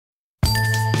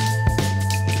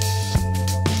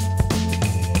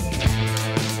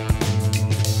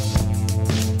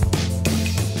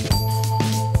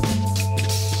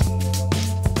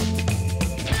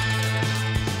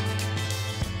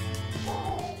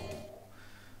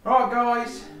Right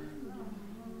guys,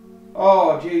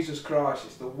 oh Jesus Christ,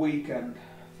 it's the weekend,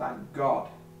 thank God.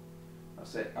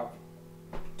 That's it, I've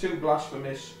 2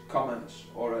 blasphemous comments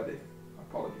already, I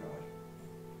apologise.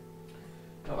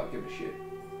 Not that I give a shit.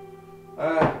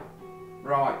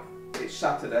 Right, it's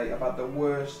Saturday, I've had the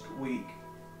worst week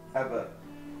ever.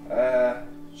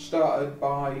 Started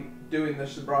by doing the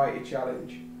sobriety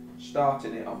challenge,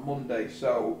 starting it on Monday,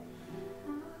 so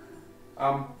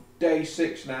I'm day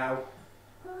 6 now.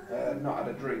 Not had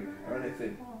a drink or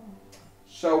anything.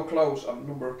 So close on a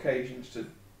number of occasions to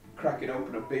cracking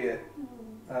open a beer,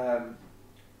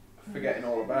 forgetting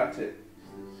all about it.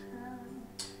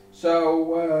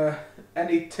 So,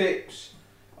 any tips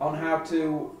on how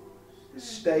to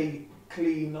stay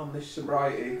clean on this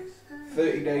sobriety,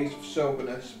 30 days of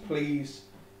soberness, please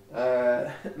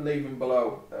leave them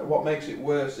below. What makes it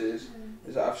worse is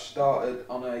that I've started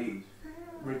on a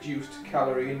reduced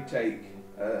calorie intake.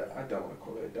 I don't want to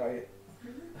call it a diet.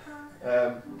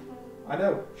 I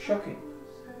know, shocking.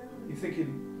 You're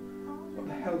thinking, what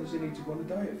the hell does he need to go on a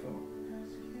diet for?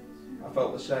 I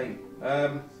felt the same.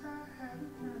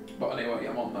 But anyway,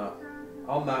 I'm on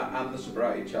that and the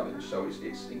sobriety challenge, so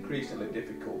it's increasingly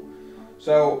difficult.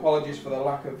 So apologies for the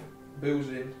lack of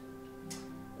boozing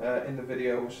in the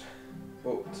videos,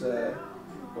 but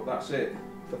that's it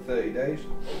for 30 days.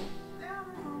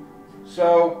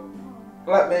 So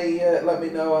let me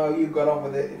know how you got on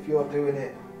with it if you're doing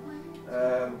it,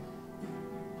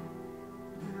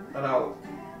 and I'll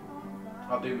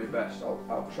do my best.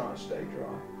 I'll try and stay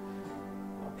dry.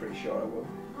 I'm pretty sure I will.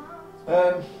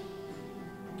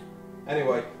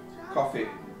 Anyway, coffee.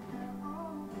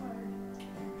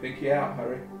 Pinky out,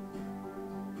 Harry.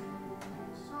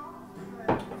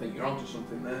 I think you're onto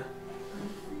something there.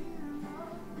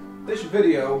 This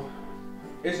video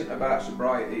isn't about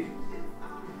sobriety.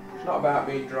 It's not about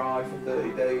being dry for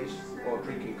 30 days or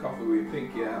drinking coffee with your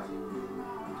pinky out.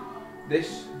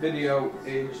 This video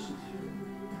is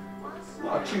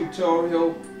not a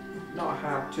tutorial, not a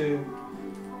how-to,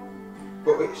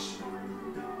 but it's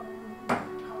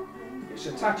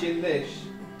attaching this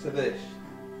to this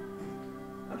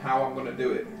and how I'm going to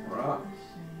do it, alright?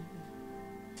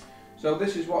 So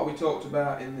this is what we talked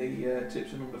about in the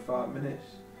tips in under 5 minutes.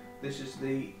 This is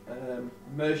the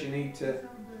immersion heater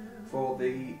for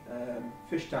the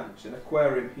fish tanks, an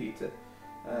aquarium heater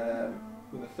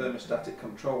with a thermostatic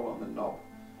control on the knob.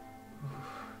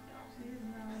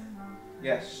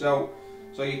 Yes, so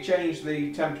you change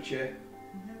the temperature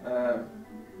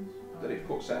that it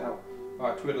puts out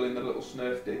by twiddling the little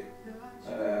Snurf dig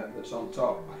that's on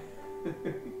top.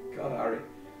 God, Harry,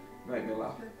 make me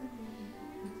laugh.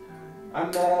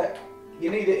 And you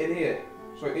need it in here,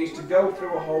 so it needs to go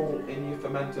through a hole in your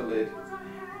fermenter lid,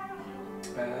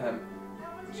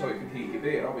 so it can heat your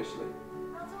beer, obviously.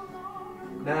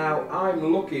 Now,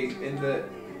 I'm lucky in the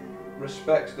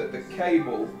respect that the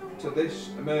cable to this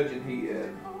immersion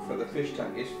heater for the fish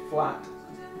tank is flat.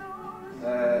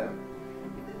 I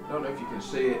don't know if you can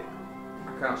see it.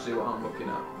 I can't see what I'm looking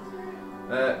at.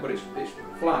 But it's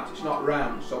flat, it's not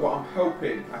round. So what I'm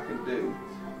hoping I can do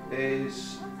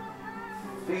is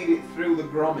feed it through the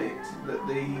grommet that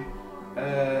the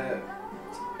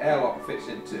airlock fits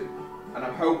into. And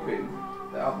I'm hoping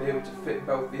that I'll be able to fit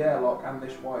both the airlock and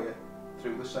this wire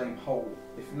through the same hole.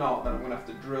 If not, then I'm going to have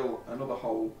to drill another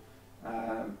hole,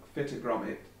 fit a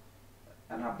grommet,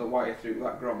 and have the wire through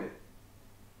that grommet.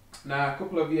 Now, a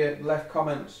couple of you left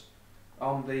comments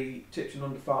on the tips in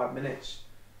under 5 minutes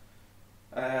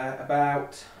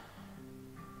about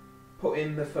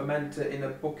putting the fermenter in a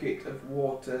bucket of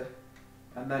water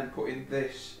and then putting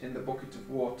this in the bucket of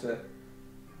water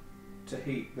to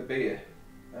heat the beer.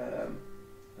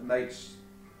 And they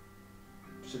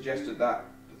suggested that,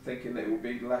 thinking that it would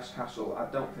be less hassle. I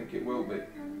don't think it will be.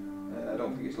 I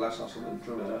don't think it's less hassle than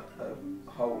drilling a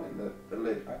hole in the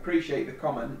lid. I appreciate the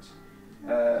comment.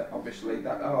 Obviously,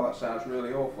 that sounds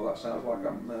really awful. That sounds like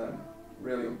I'm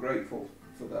really ungrateful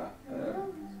for that.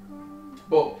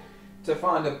 But to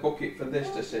find a bucket for this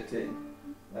to sit in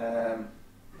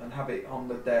and have it on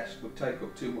the desk would take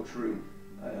up too much room.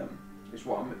 Is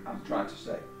what I'm trying to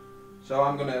say. So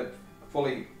I'm going to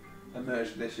fully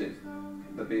immerse this in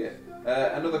the beer.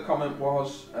 Another comment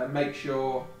was make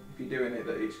sure if you're doing it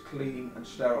that it's clean and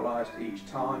sterilised each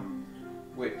time,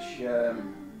 which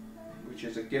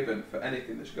is a given for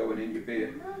anything that's going in your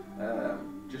beer.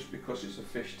 Just because it's a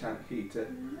fish tank heater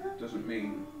doesn't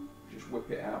mean just whip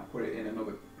it out, put it in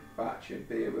another batch of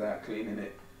beer without cleaning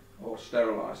it or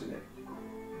sterilising it.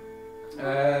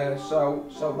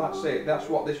 So that's it. That's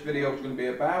what this video is going to be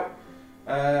about.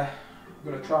 I'm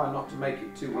going to try not to make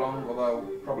it too long, although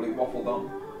probably waffled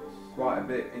on quite a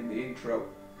bit in the intro.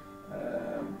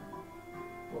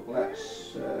 But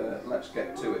let's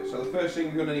get to it. So the first thing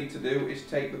you're going to need to do is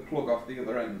take the plug off the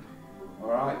other end.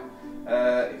 Alright,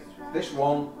 this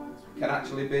one can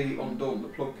actually be undone. The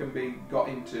plug can be got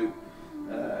into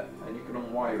and you can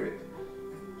unwire it.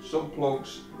 Some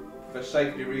plugs, for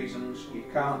safety reasons, you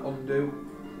can't undo.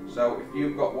 So if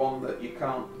you've got one that you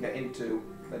can't get into,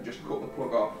 then just cut the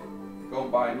plug off, go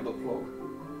and buy another plug,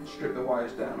 strip the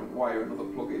wires down and wire another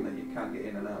plug in that you can get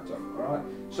in and out of. Alright,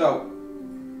 so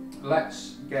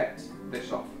let's get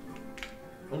this off.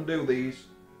 Undo these.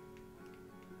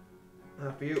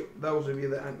 Now for you, those of you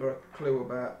that haven't got a clue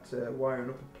about wiring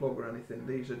up a plug or anything,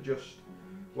 these are just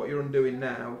what you're undoing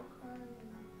now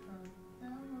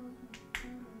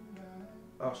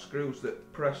are screws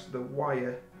that press the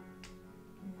wire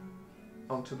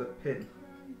onto the pin,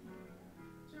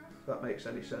 if that makes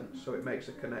any sense, so it makes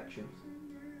a connection.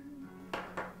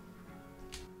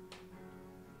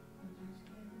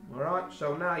 Alright,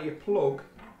 so now your plug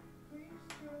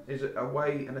is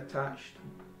away and attached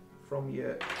from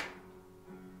your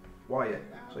wire,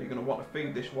 so you're going to want to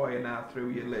feed this wire now through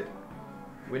your lid.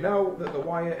 We know that the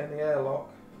wire and the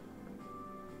airlock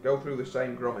go through the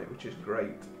same grommet, which is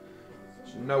great.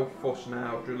 There's no fuss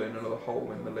now drilling another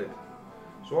hole in the lid.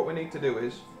 So what we need to do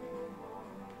is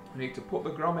we need to put the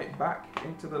grommet back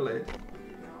into the lid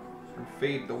and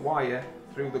feed the wire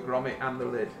through the grommet and the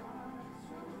lid.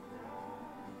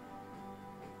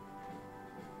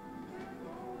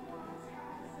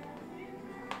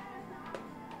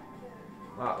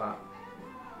 Like that.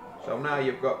 So now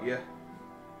you've got your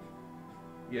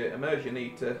immersion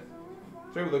heater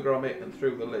through the grommet and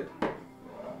through the lid.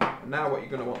 And now what you're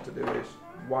going to want to do is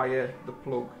wire the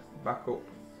plug back up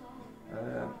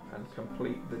and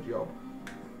complete the job.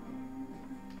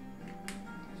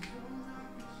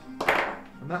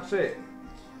 And that's it.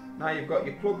 Now you've got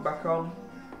your plug back on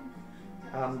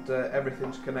and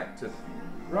everything's connected.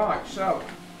 Right, so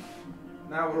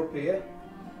now we're up here.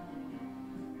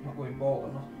 Not going bald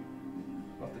enough.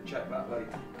 I'll have to check that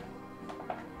later.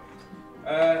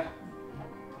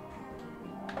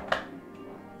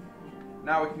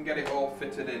 Now we can get it all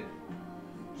fitted in.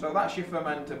 So that's your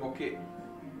fermenter bucket.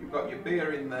 You've got your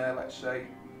beer in there, let's say.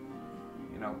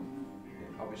 You know,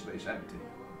 obviously it's empty.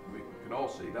 We can all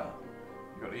see that.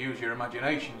 You've got to use your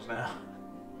imaginations now.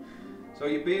 So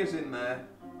your beer's in there.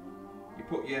 You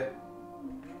put your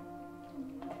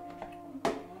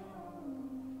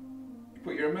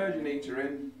immersion heater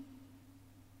in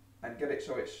and get it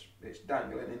so it's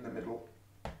dangling in the middle.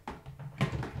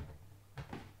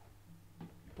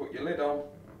 Put your lid on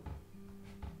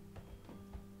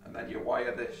and then you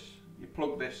wire this, you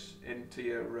plug this into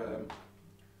your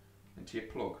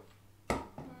plug.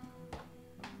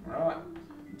 Alright,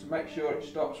 to make sure it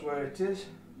stops where it is,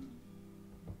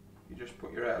 you just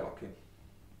put your airlock in.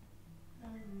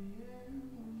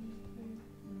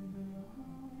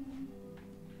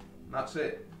 And that's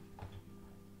it.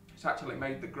 It's actually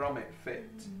made the grommet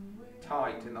fit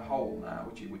tight in the hole now,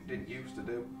 which it didn't used to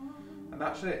do. And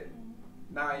that's it.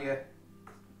 Now your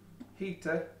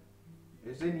heater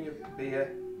is in your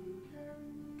beer,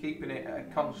 keeping it at a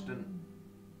constant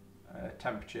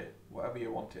temperature, whatever you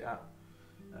want it at.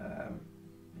 And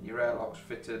your airlock's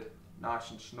fitted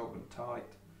nice and snug and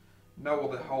tight. No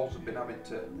other holes have been having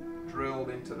to drilled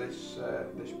into this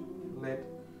lid.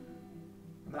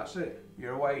 And that's it.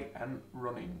 You're away and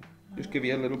running. Just give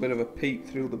you a little bit of a peek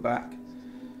through the back,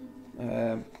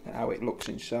 how it looks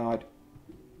inside.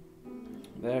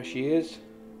 There she is,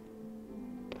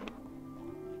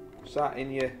 sat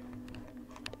in your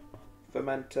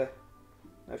fermenter.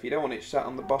 Now if you don't want it sat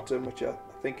on the bottom, which I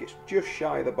think it's just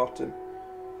shy of the bottom,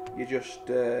 you just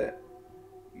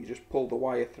pull the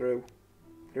wire through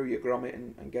your grommet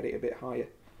and get it a bit higher.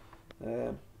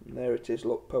 And there it is,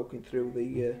 look, poking through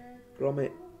the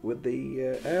grommet with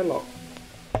the airlock.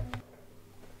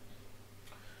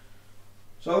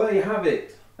 So there you have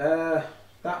it.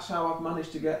 That's how I've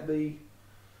managed to get the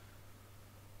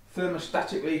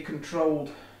thermostatically controlled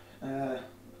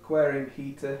aquarium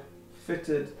heater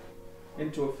fitted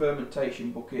into a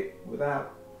fermentation bucket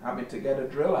without having to get a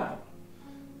drill out.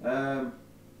 Now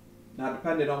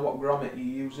depending on what grommet you're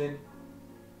using,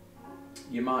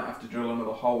 you might have to drill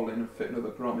another hole in and fit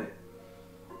another grommet.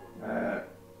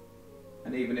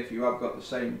 And even if you have got the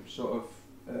same sort of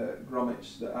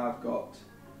grommets that I've got,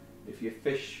 if your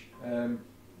fish,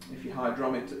 if your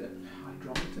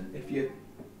if your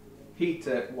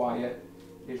heater wire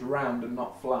is round and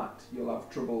not flat, you'll have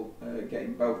trouble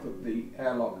getting both of the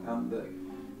airlock and the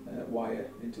wire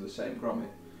into the same grommet.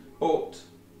 But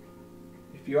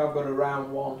if you have got a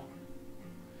round one,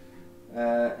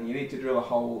 and you need to drill a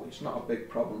hole. It's not a big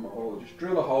problem at all. Just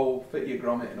drill a hole, fit your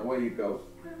grommet, and away you go.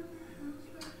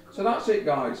 So that's it,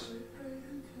 guys.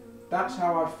 That's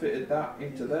how I fitted that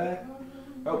into there.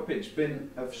 Hope it's been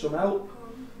of some help.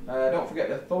 Don't forget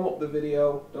to thumb up the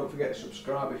video. Don't forget to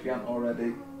subscribe if you haven't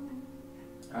already.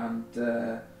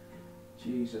 And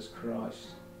Jesus Christ,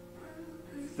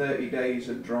 30 days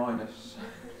of dryness,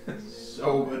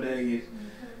 sober days.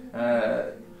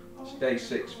 It's day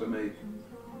 6 for me.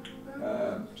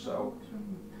 So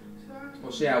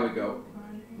we'll see how we go.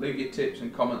 Leave your tips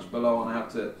and comments below on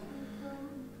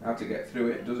how to get through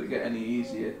it. Does it get any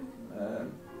easier?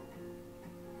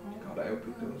 God, I hope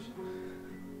it does.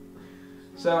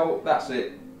 So that's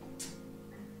it.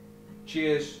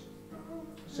 Cheers.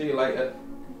 See you later.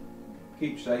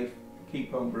 Keep safe.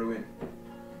 Keep home brewing.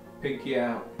 Pinky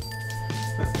out.